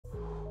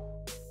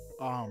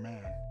Oh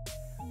man,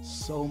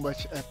 so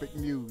much epic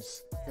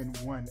news in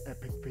one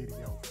epic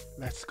video.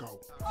 Let's go.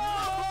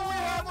 Oh, we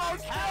have on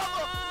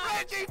camera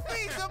Reggie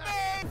Pizza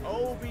Man.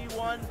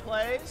 Obi-Wan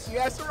plays.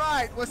 That's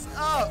right. What's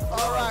up?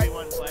 All right.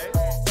 Obi-Wan plays.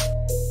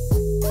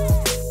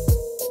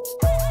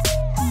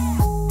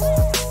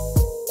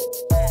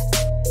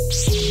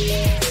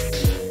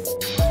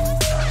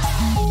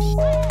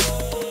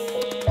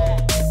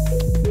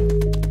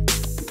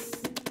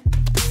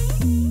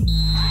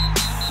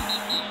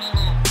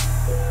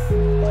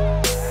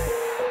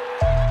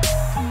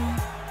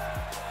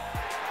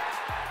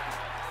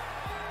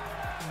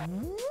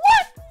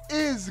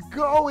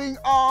 Going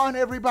on,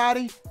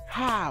 everybody?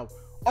 How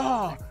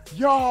are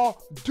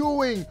y'all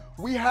doing?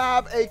 We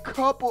have a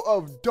couple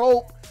of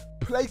dope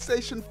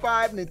PlayStation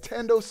 5,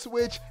 Nintendo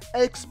Switch,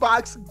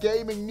 Xbox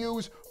gaming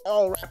news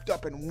all wrapped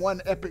up in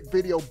one epic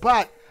video,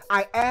 but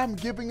I am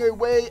giving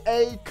away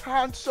a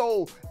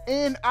console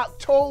in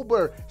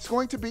October. It's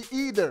going to be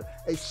either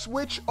a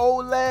Switch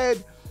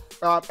OLED,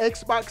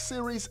 Xbox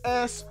Series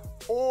S,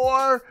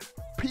 or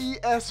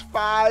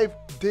PS5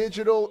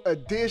 Digital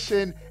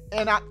Edition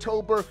in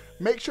October.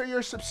 Make sure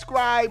you're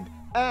subscribed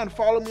and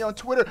follow me on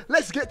Twitter.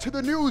 Let's get to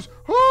the news.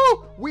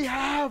 We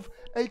have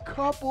a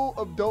couple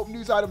of dope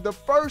news items. The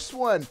first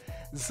one,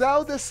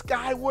 Zelda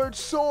Skyward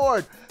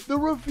Sword. The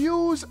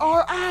reviews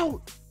are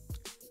out.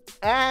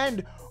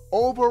 And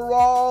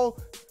overall,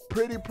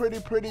 pretty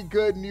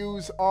good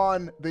news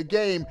on the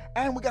game.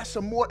 And we got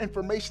some more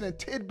information and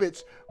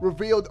tidbits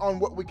revealed on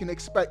what we can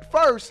expect.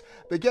 First,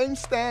 the game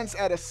stands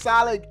at a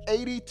solid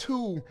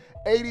 82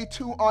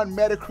 on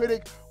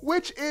Metacritic,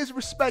 which is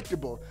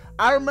respectable.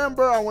 I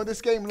remember when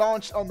this game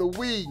launched on the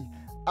Wii,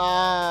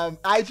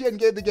 IGN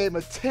gave the game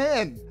a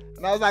 10,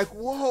 and I was like,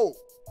 whoa.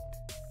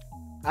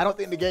 I don't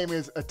think the game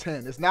is a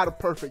 10. It's not a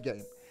perfect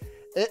game.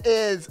 It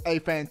is a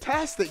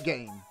fantastic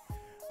game.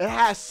 It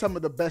has some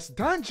of the best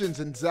dungeons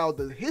in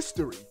Zelda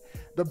history,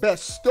 the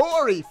best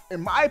story,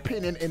 in my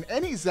opinion, in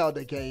any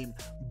Zelda game.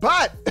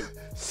 But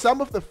some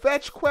of the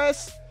fetch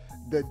quests,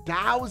 the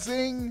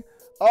dowsing,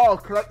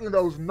 collecting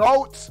those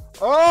notes,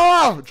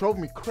 it drove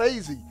me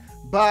crazy.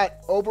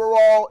 But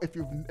overall,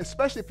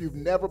 especially if you've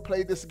never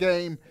played this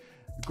game,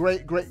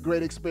 great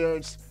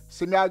experience.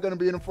 So now you're gonna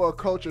be in for a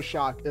culture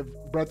shock if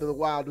Breath of the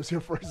Wild was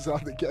your first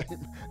Zelda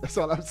game. That's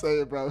all I'm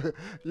saying, bro.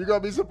 You're gonna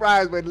be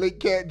surprised when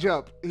Link can't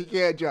jump. He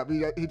can't jump.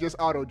 He just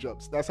auto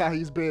jumps. That's how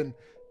he's been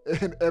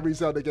in every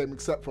Zelda game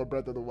except for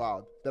Breath of the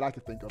Wild that I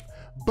can think of.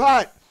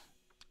 But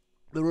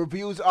the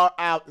reviews are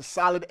out. A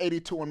solid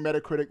 82 on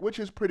Metacritic, which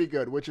is pretty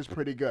good.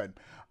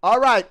 All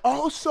right.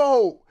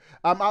 Also,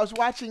 I was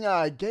watching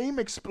Game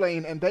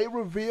Explain, and they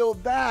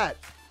revealed that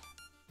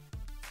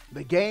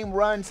the game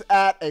runs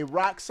at a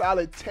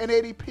rock-solid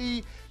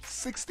 1080p,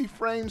 60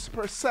 frames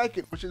per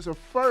second, which is a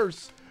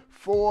first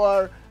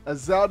for a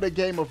Zelda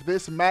game of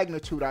this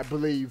magnitude, I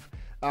believe.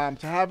 To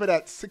have it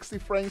at 60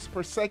 frames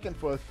per second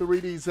for a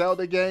 3D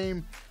Zelda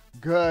game,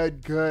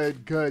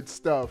 good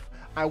stuff.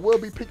 I will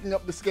be picking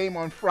up this game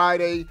on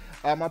Friday.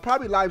 I'll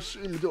probably live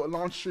stream, do a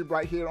launch stream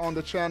right here on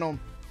the channel.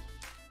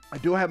 I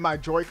do have my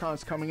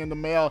Joy-Cons coming in the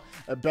mail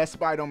at Best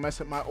Buy. Don't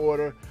mess up my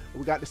order.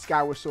 We got the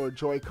Skyward Sword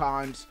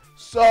Joy-Cons.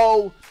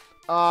 So,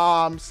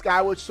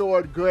 Skyward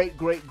Sword, great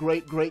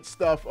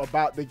stuff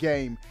about the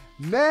game.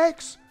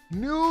 Next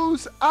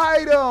news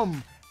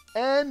item,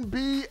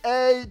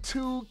 NBA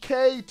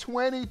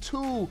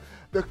 2K22.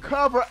 The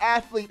cover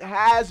athlete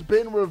has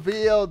been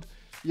revealed.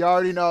 You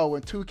already know,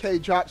 when 2K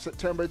drops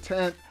September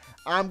 10th,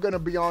 I'm going to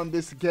be on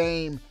this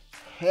game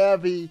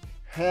heavy.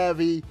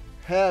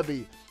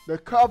 The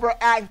cover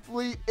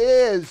athlete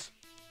is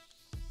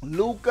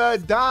Luka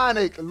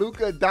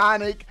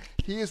Doncic.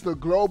 He is the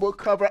global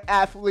cover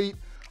athlete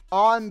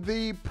on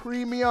the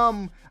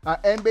premium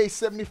NBA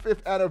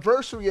 75th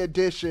Anniversary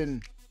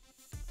Edition.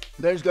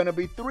 There's going to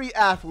be 3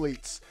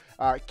 athletes,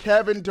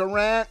 Kevin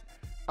Durant,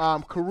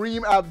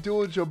 Kareem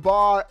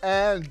Abdul-Jabbar,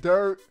 and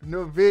Dirk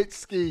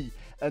Nowitzki.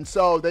 And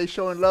so they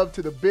showing love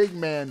to the big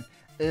man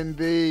in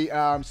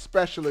the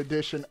special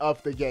edition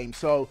of the game.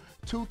 So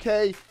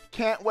 2K,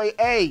 can't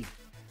wait.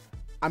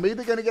 I'm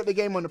either going to get the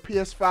game on the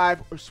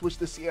PS5 or Switch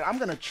this year. I'm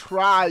going to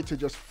try to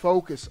just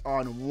focus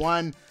on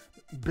one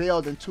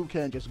build in 2K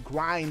and just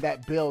grind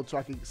that build so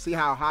I can see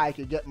how high I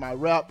can get my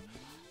rep.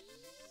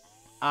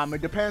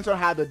 It depends on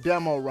how the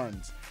demo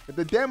runs. If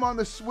the demo on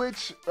the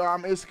Switch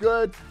is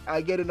good,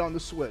 I get it on the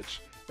Switch.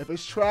 If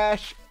it's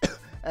trash,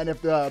 and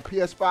if the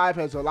PS5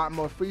 has a lot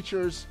more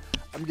features,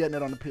 I'm getting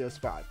it on the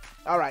PS5.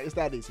 All right, it's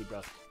that easy,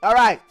 bro. All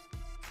right,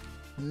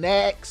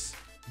 next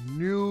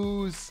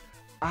news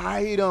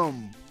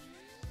item.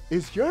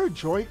 Is your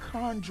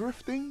Joy-Con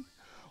drifting?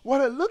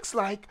 Well, it looks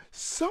like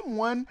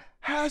someone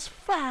has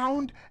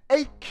found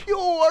a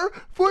cure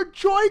for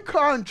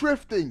Joy-Con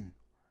drifting.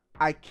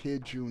 I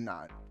kid you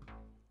not.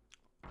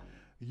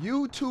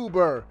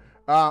 YouTuber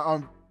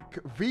on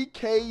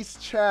VK's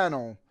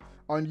channel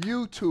on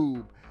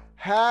YouTube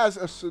has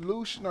a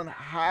solution on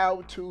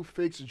how to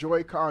fix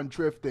Joy-Con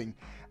drifting.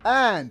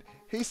 And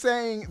he's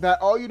saying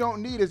that all you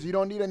don't need is, you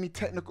don't need any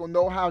technical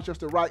know-how,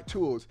 just the right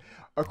tools.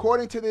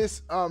 According to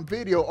this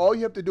video, all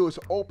you have to do is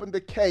open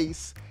the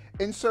case,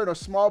 insert a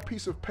small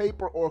piece of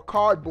paper or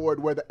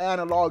cardboard where the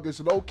analog is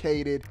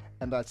located,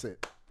 and that's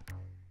it.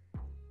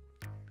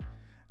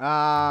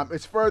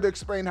 It's further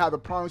explained how the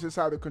problems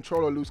inside the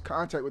controller lose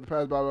contact with the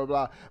pads, blah, blah,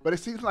 blah. But it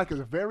seems like it's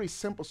a very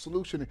simple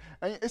solution.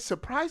 And it's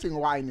surprising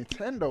why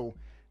Nintendo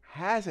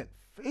hasn't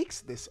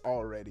fixed this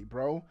already,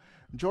 bro.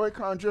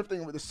 Joy-Con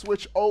drifting with the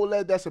Switch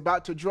OLED that's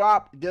about to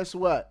drop. Guess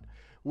what?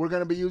 We're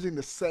going to be using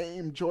the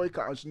same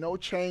Joy-Cons. No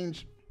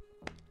change.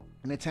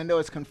 Nintendo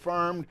has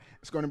confirmed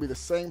it's going to be the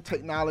same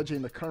technology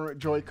in the current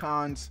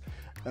Joy-Cons.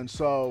 And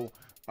so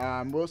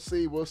we'll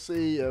see. We'll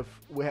see if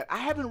we have. I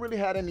haven't really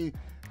had any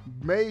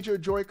major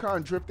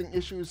Joy-Con drifting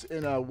issues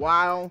in a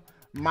while.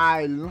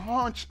 My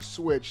launch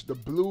Switch, the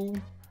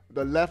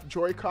left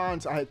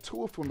Joy-Cons, I had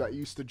 2 of them that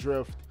used to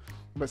drift.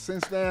 But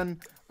since then,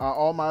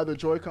 all my other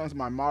Joy-Cons,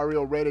 my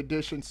Mario Red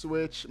Edition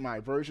Switch, my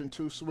version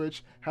 2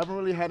 Switch, haven't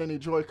really had any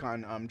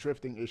Joy-Con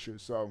drifting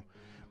issues. So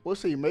we'll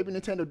see. Maybe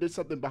Nintendo did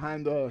something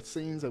behind the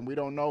scenes and we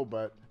don't know,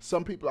 but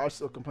some people are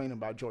still complaining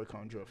about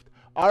Joy-Con drift.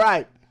 All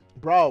right,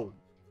 bro.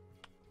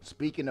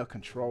 Speaking of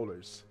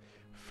controllers,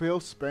 Phil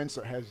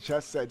Spencer has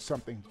just said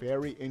something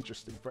very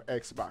interesting for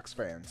Xbox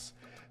fans.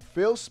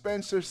 Phil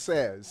Spencer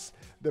says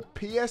the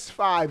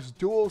PS5's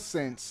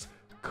DualSense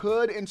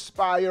could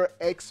inspire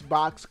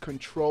Xbox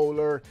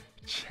controller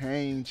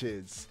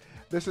changes.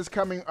 This is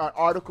coming an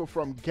article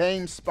from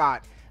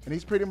GameSpot, and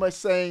he's pretty much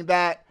saying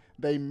that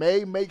they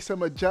may make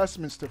some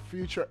adjustments to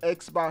future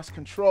Xbox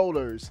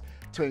controllers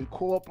to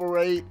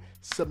incorporate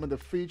some of the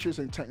features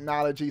and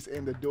technologies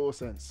in the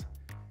DualSense.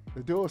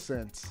 The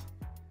DualSense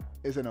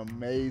is an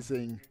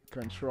amazing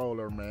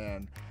controller,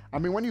 man. I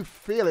mean, when you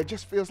feel it,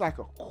 just feels like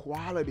a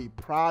quality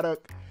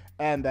product,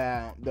 and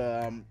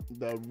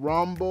the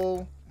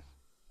rumble,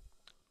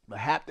 the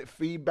haptic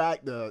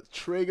feedback, the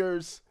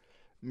triggers,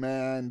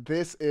 man,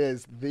 this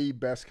is the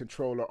best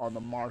controller on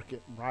the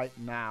market right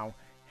now,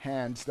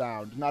 hands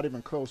down. Not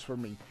even close for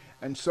me.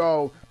 And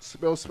so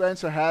Phil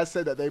Spencer has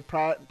said that they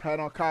plan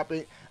on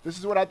copying. This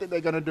is what I think they're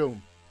gonna do.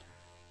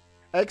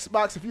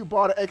 Xbox, if you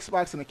bought an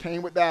Xbox and it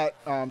came with that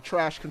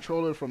trash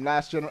controller from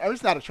last generation, I mean,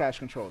 it's not a trash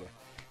controller.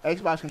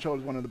 Xbox controller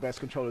is one of the best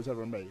controllers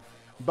ever made.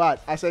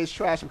 But I say it's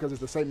trash because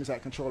it's the same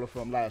exact controller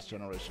from last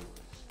generation.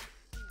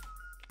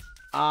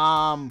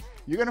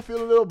 You're going to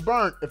feel a little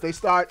burnt if they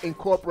start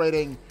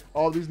incorporating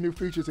all these new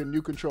features in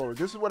new controllers.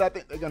 This is what I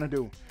think they're going to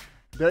do.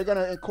 They're going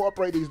to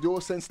incorporate these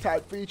DualSense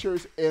type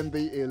features in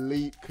the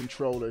Elite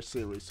controller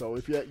series. So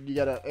if you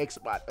get an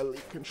Xbox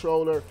Elite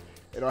controller,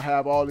 it'll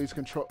have all these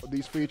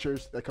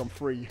features that come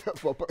free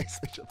for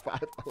PlayStation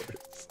 5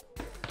 owners.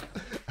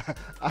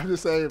 I'm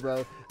just saying,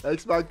 bro.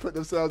 Xbox put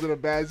themselves in a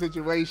bad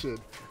situation.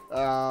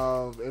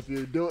 If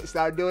you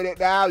start doing it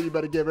now, you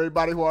better give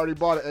everybody who already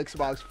bought an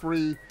Xbox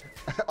free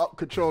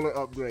controller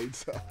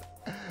upgrades.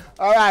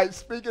 All right,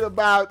 speaking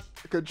about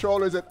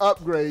controllers and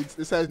upgrades,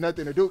 this has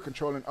nothing to do with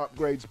controller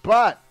upgrades,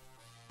 but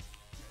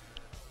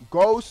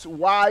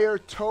Ghostwire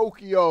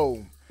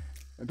Tokyo.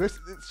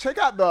 Check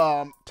out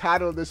the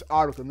title of this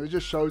article, and it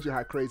just shows you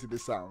how crazy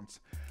this sounds.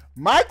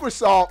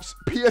 Microsoft's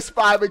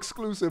PS5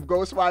 exclusive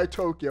Ghostwire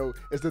Tokyo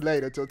is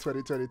delayed until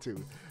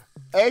 2022.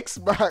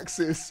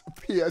 Xbox's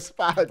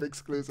PS5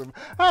 exclusive.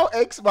 How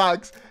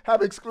Xbox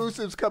have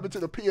exclusives coming to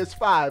the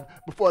PS5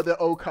 before their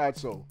old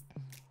console?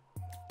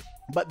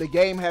 But the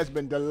game has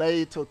been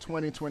delayed till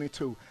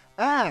 2022.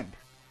 And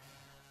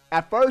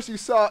at first you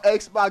saw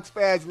Xbox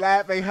fans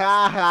laughing,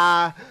 ha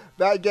ha,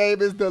 that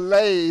game is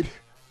delayed.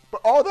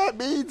 But all that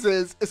means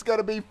is it's going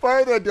to be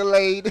further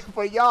delayed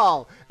for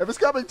y'all. If it's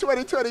coming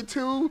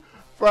 2022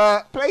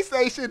 for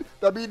PlayStation,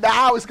 that means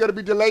now it's going to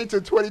be delayed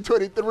to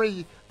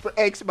 2023 for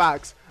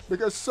Xbox.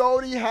 Because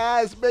Sony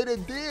has made a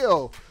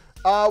deal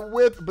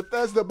with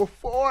Bethesda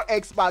before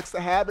Xbox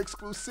to have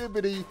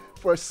exclusivity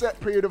for a set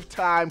period of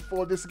time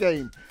for this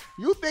game.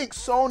 You think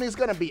Sony's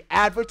going to be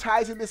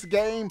advertising this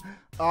game,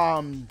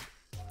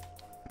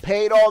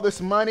 paid all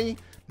this money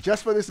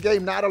just for this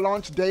game not to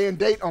launch day and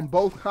date on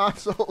both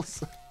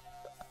consoles?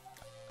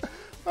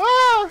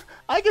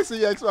 I can see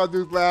Xbox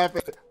dudes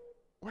laughing.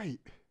 Wait,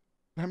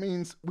 that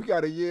means we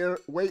got a year.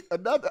 Wait,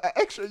 an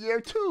extra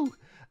year too.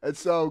 And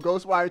so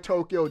Ghostwire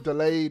Tokyo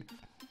delayed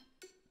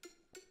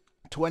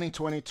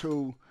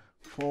 2022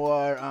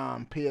 for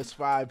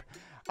PS5.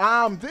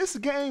 This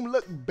game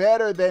looked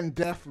better than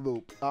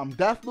Deathloop.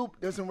 Deathloop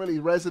isn't really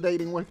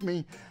resonating with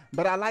me,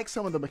 but I like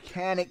some of the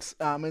mechanics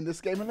in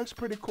this game. It looks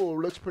pretty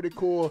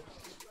cool.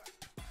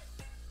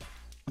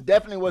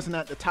 Definitely wasn't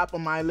at the top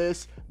of my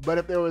list, but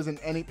if there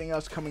wasn't anything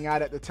else coming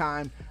out at the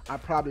time, I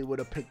probably would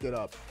have picked it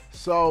up.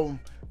 So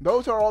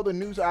those are all the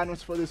news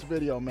items for this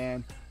video,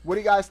 man. What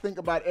do you guys think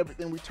about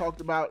everything we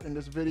talked about in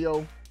this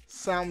video?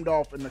 Sound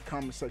off in the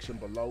comment section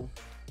below.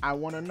 I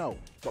want to know.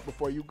 But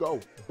before you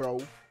go,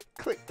 bro,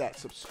 click that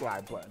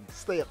subscribe button.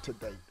 Stay up to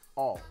date.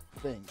 All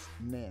things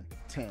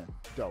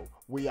Nintendo.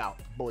 We out,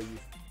 boy.